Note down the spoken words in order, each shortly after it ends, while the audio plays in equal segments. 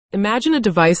Imagine a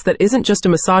device that isn't just a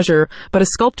massager, but a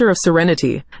sculptor of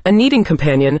serenity, a kneading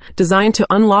companion designed to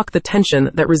unlock the tension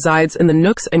that resides in the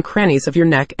nooks and crannies of your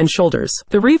neck and shoulders.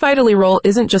 The Revitally Roll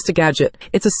isn't just a gadget,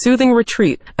 it's a soothing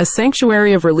retreat, a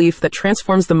sanctuary of relief that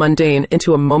transforms the mundane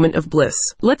into a moment of bliss.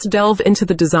 Let's delve into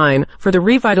the design, for the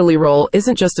Revitally Roll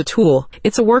isn't just a tool,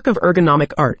 it's a work of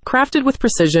ergonomic art. Crafted with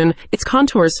precision, its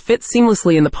contours fit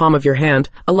seamlessly in the palm of your hand,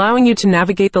 allowing you to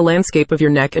navigate the landscape of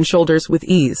your neck and shoulders with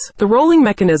ease. The rolling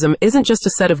mechanism isn't just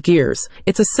a set of gears,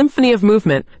 it's a symphony of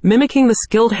movement, mimicking the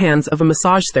skilled hands of a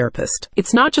massage therapist.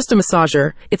 It's not just a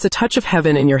massager, it's a touch of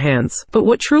heaven in your hands. But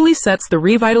what truly sets the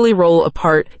Revitally Roll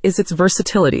apart is its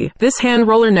versatility. This hand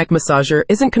roller neck massager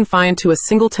isn't confined to a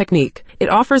single technique. It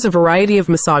offers a variety of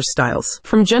massage styles.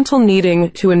 From gentle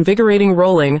kneading to invigorating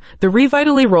rolling, the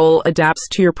Revitally Roll adapts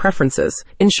to your preferences,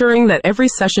 ensuring that every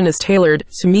session is tailored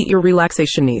to meet your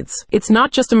relaxation needs. It's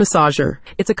not just a massager,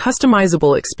 it's a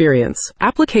customizable experience.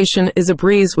 Application is a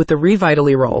breeze with the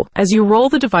Revitally Roll. As you roll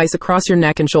the device across your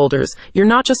neck and shoulders, you're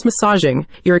not just massaging,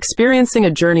 you're experiencing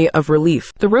a journey of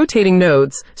relief. The rotating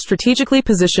nodes, strategically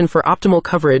positioned for optimal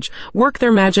coverage, work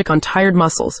their magic on tired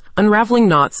muscles, unraveling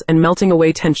knots and melting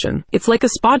away tension. It's like a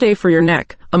spa day for your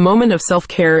neck, a moment of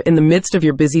self-care in the midst of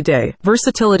your busy day.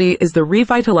 Versatility is the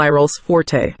Revitally Roll's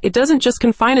forte. It doesn't just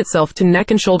confine itself to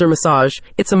neck and shoulder massage,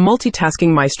 it's a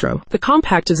multitasking maestro. The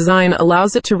compact design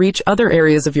allows it to reach other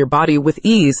areas of your body with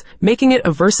ease, making it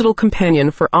a versatile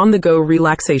companion for on-the-go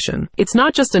relaxation. It's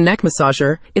not just a neck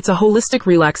massager, it's a holistic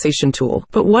relaxation tool.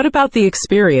 But what about the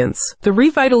experience? The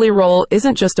Revitally Roll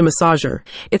isn't just a massager,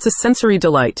 it's a sensory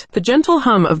delight. The gentle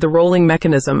hum of the rolling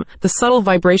mechanism, the subtle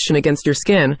vibration against your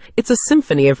skin, it's a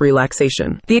symphony of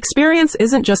relaxation. The experience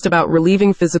isn't just about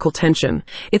relieving physical tension,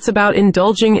 it's about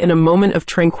indulging in a moment of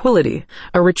tranquility,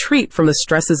 a retreat from the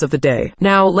stresses of the day.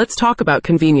 Now, let's talk about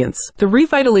convenience. The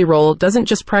Revitally Roll doesn't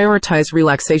just prioritize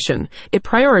relaxation, it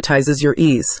prioritizes your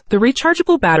ease. The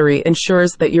rechargeable battery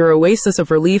ensures that your oasis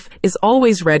of relief is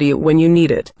always ready when you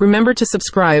need it. Remember to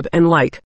subscribe and like.